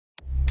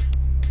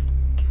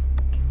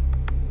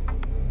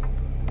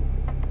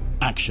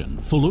action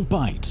full of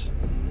bite,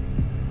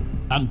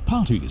 and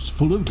parties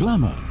full of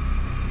glamour.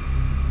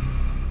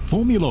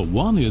 Formula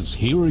One is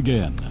here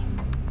again.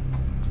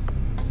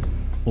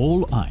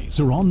 All eyes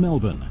are on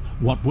Melbourne.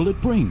 What will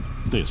it bring,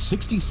 this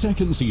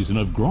 62nd season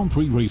of Grand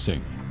Prix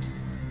racing?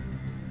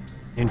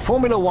 In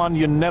Formula One,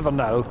 you never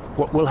know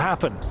what will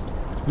happen.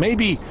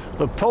 Maybe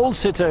the pole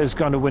sitter is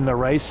going to win the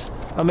race,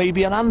 or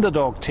maybe an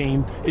underdog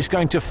team is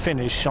going to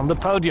finish on the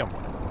podium.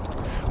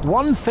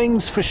 One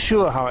thing's for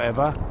sure,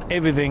 however,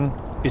 everything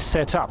is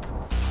set up.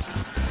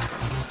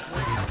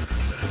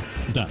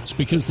 That's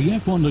because the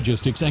F1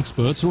 logistics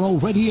experts are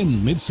already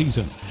in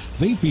mid-season.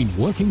 They've been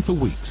working for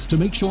weeks to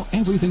make sure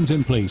everything's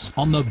in place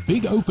on the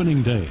big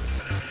opening day.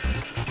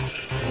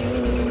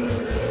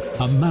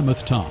 A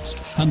mammoth task,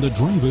 and the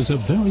drivers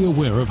are very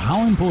aware of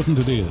how important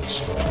it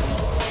is.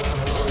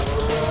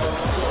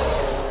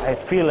 I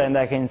feel and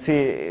I can see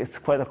it's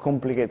quite a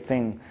complicated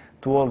thing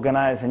to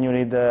organize, and you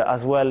need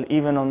as well,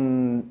 even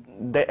on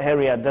that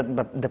area,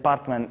 that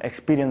department,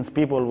 experienced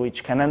people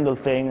which can handle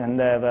things and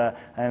have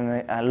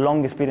a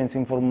long experience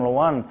in Formula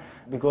One.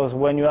 Because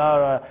when you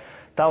are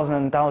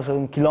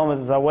 1,000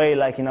 kilometers away,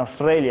 like in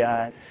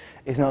Australia,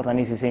 it's not an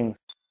easy thing.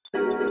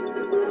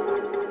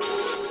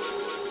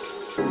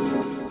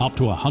 Up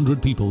to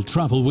 100 people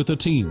travel with the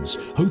teams.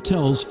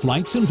 Hotels,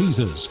 flights and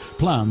visas.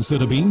 Plans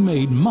that are being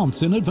made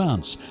months in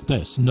advance.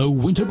 There's no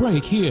winter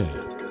break here.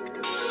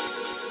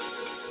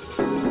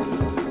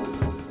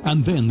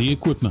 And then the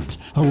equipment.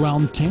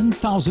 Around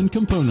 10,000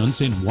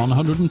 components in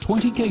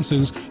 120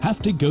 cases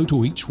have to go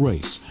to each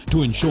race.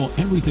 To ensure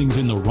everything's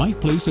in the right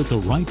place at the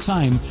right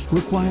time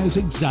requires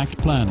exact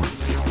planning.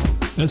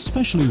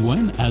 Especially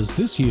when, as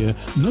this year,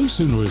 no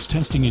sooner is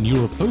testing in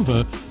Europe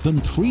over than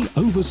 3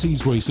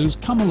 overseas races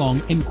come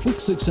along in quick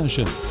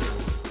succession.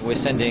 We're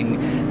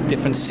sending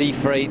different sea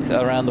freight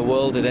around the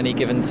world at any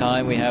given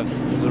time. We have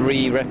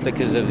 3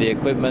 replicas of the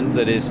equipment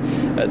that is,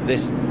 at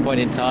this point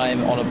in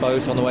time, on a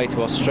boat on the way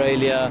to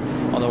Australia,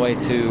 on the way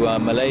to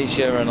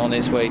Malaysia, and on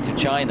its way to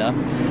China.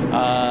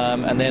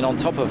 And then on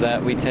top of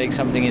that, we take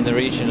something in the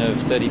region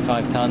of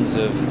 35 tons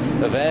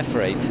of air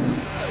freight.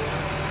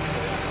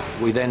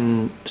 We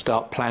then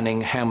start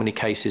planning how many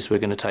cases we're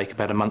going to take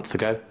about a month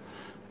ago,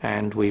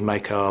 and we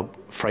make our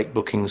freight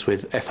bookings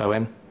with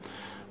FOM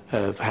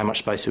of how much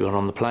space we want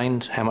on the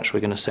planes, how much we're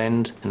going to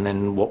send, and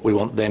then what we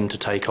want them to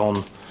take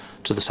on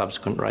to the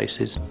subsequent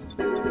races.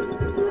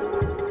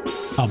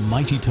 A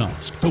mighty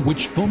task for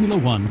which Formula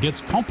One gets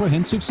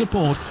comprehensive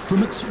support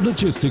from its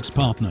logistics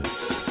partner.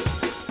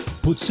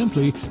 Put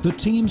simply, the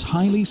team's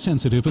highly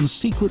sensitive and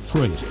secret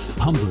freight,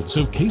 hundreds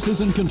of cases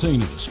and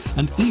containers,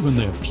 and even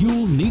their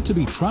fuel need to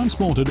be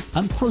transported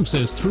and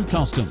processed through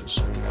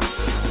customs.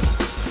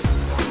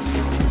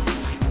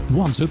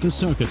 Once at the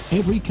circuit,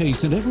 every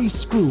case and every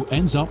screw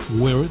ends up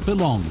where it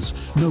belongs,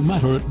 no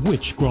matter at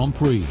which Grand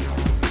Prix.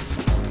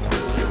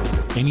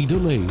 Any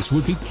delays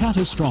would be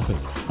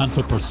catastrophic, and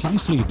for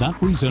precisely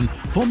that reason,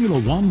 Formula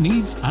One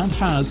needs and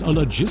has a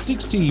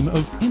logistics team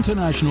of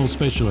international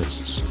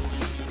specialists.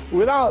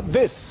 Without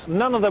this,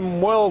 none of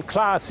them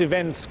world-class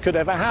events could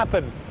ever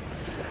happen.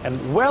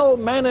 And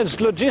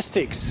well-managed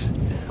logistics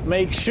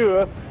make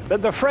sure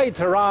that the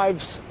freight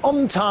arrives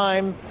on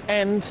time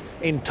and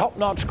in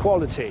top-notch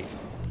quality.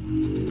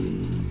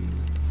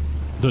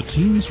 The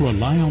teams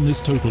rely on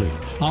this totally.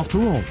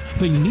 After all,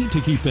 they need to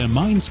keep their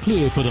minds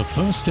clear for the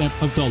first step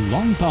of the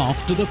long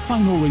path to the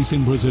final race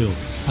in Brazil,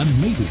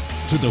 and maybe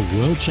to the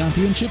World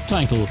Championship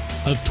title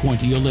of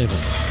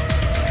 2011.